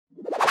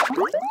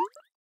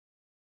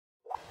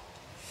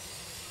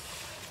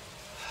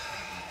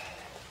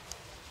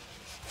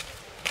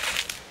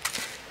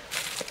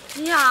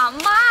呀，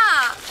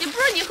妈，也不知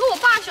道你和我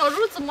爸小时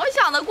候怎么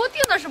想的，给我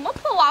订的什么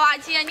破娃娃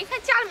机？你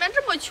看家里面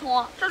这么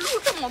穷，这路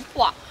这么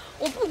破，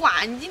我不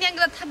管，你今天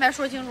跟他摊牌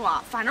说清楚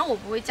啊，反正我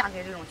不会嫁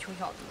给这种穷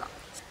小子的。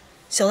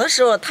小的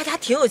时候他家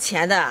挺有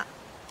钱的，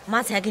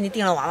妈才给你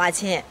订了娃娃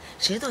亲，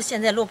谁知道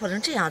现在落魄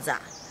成这样子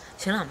啊？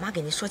行了，妈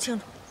给你说清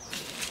楚。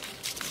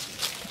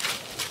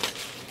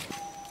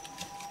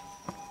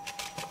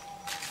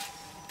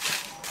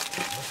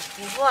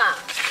李父啊，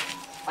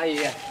阿姨，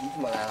你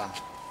怎么来了？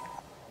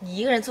你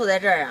一个人坐在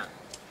这儿啊？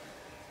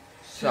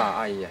是啊，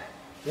阿姨，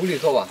屋里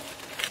坐吧。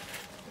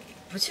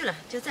不去了，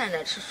就在那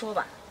儿吃说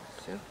吧。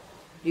行。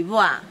吕布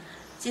啊，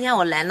今天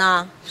我来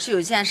呢是有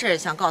一件事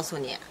想告诉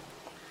你，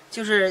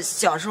就是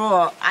小时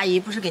候阿姨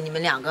不是给你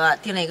们两个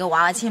订了一个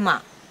娃娃亲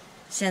吗？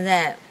现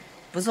在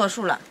不作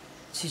数了，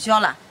取消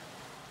了。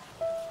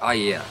阿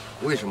姨，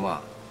为什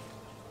么？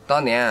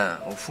当年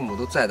我父母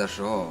都在的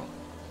时候，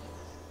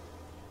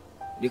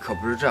你可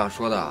不是这样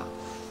说的。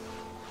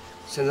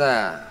现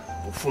在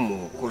我父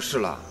母过世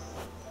了，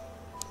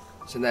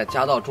现在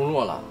家道中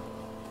落了，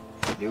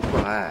你又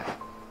过来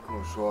跟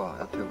我说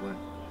要退婚。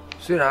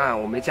虽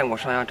然我没见过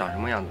上香长什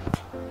么样子，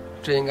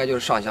这应该就是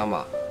上香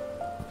吧？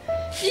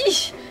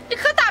咦，你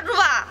可打住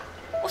吧！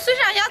我孙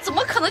尚香怎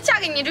么可能嫁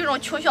给你这种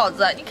穷小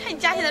子？你看你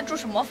家现在住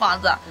什么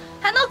房子，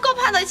还能高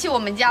攀得起我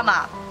们家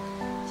吗？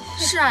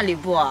是啊，吕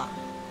布，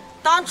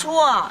当初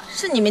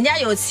是你们家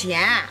有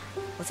钱，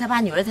我才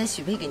把女儿才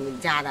许配给你们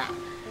家的。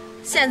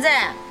现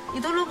在你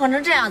都落魄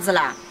成这样子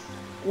了，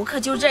我可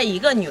就这一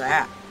个女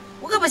儿，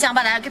我可不想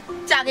把她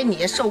嫁给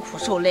你，受苦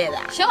受累的。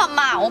行了，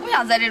妈，我不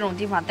想在这种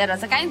地方待着，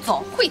咱赶紧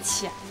走，晦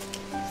气。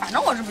反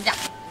正我是不嫁。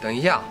等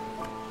一下，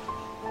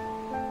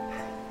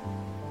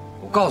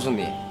我告诉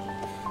你，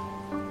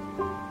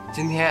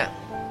今天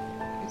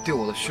你对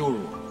我的羞辱，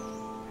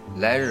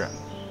来日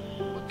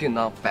我定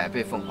当100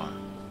倍奉还。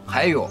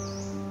还有，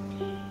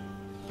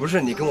不是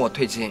你跟我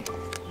退亲，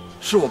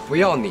是我不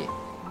要你。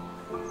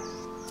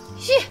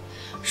嘻，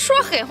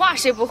说狠话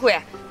谁不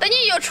会？等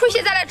你有出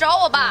息再来找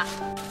我吧。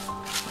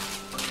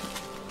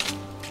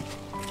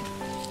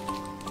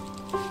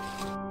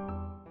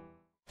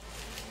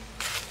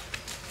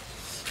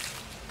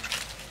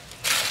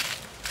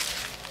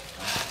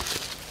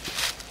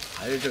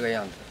还是这个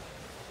样子，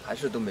还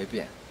是都没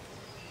变。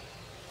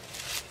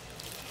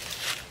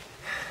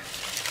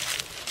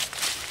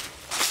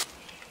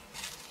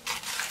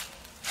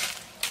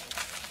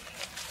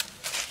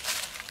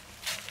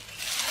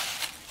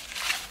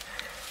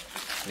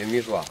林秘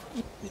书啊，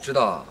你知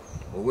道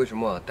我为什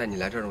么带你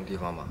来这种地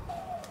方吗？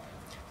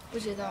不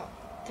知道，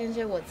但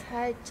是我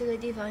猜这个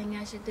地方应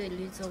该是对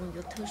吕总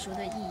有特殊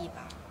的意义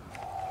吧。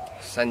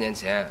3年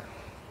前，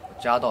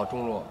我家道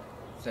中落，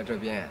在这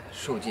边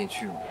受尽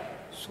屈辱，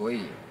所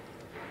以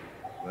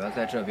我要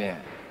在这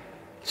边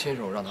亲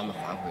手让他们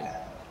还回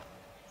来。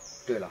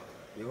对了，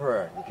一会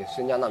儿你给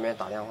孙家那边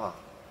打电话，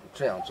你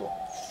这样做。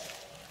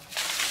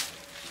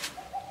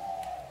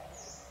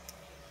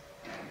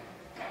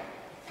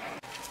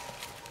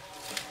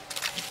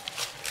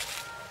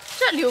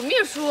这柳秘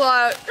书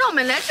让我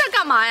们来这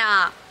干嘛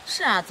呀？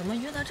是啊，怎么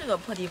约到这个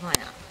破地方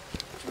呀？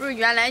不是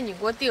原来你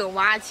给我订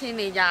娃亲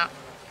那家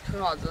穷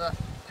小子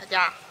他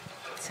家。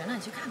行了，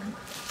你去看看吧。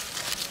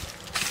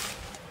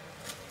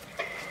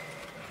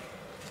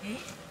哎，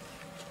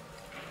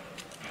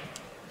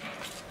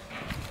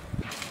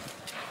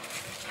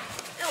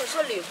哎，我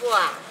说吕布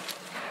啊，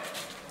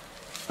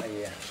阿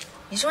姨，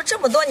你说这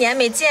么多年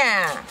没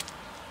见，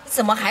你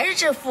怎么还是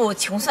这副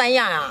穷酸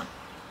样啊？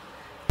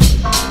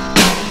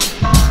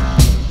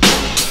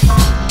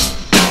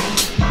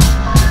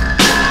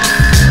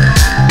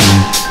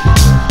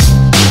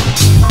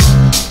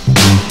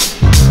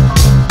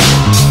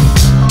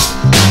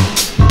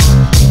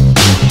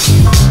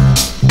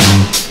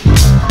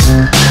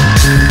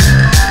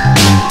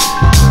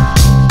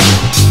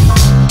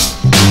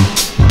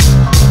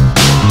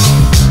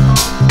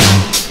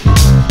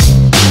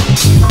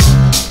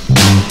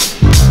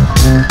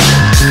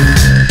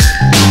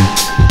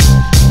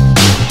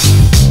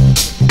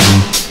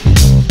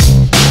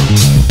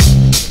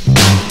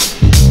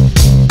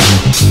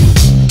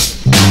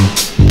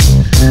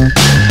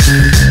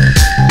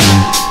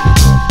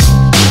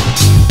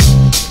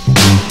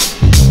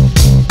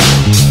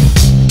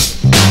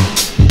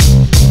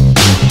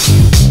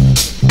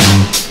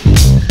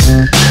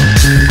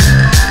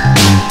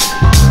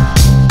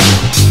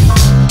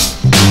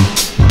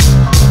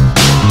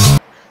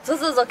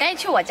走，赶紧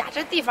去我家，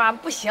这地方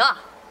不行，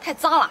太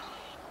脏了。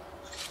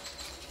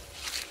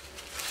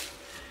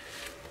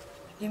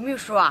李秘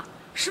书啊，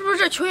是不是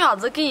这穷小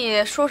子跟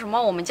你说什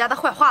么我们家的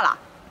坏话了？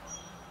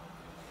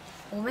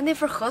我们那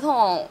份合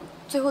同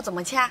最后怎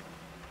么签？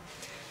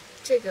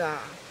这个啊，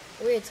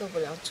我也做不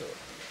了主。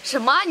什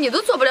么？你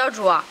都做不了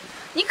主？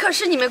你可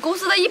是你们公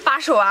司的一把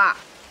手啊！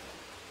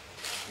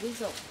李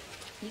总，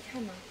你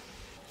看呢？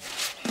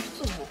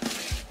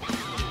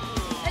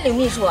哎，刘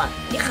秘书，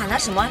你喊他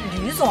什么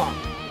吕总？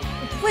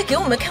你不会给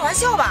我们开玩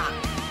笑吧？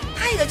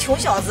他一个穷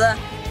小子，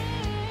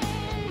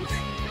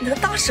能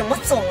当什么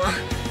总啊？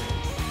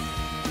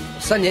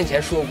 3年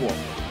前说过，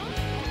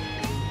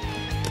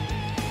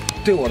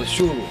对我的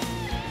羞辱，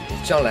我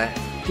将来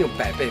定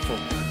100倍奉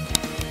还。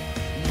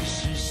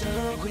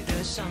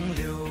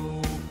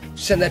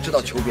现在知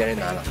道求别人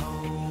难了，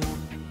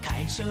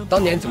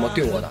当年怎么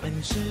对我的？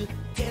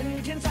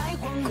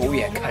狗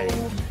眼看人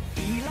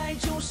低。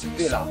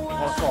对了，我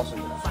忘了告诉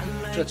你了，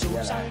这几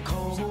年来，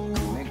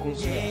你们公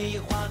司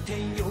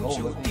和我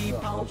们公司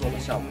合作的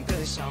项目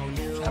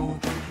全部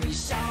崩退。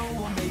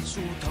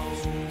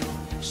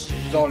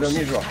找刘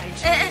秘书。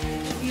哎，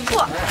雨布。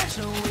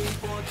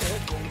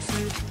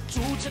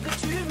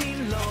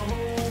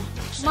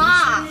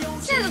妈，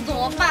现在怎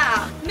么办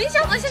啊？没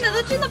想到现在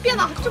他真的变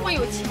得这么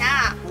有钱，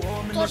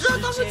早知道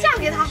当初嫁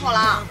给他好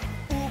了。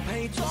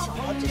想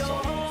到这小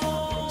子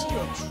真有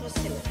出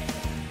息了。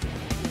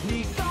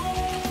你高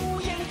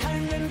眼看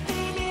人低，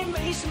你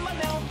没什么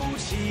了不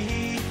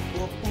起，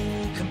我不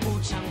吭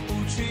不抢不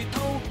去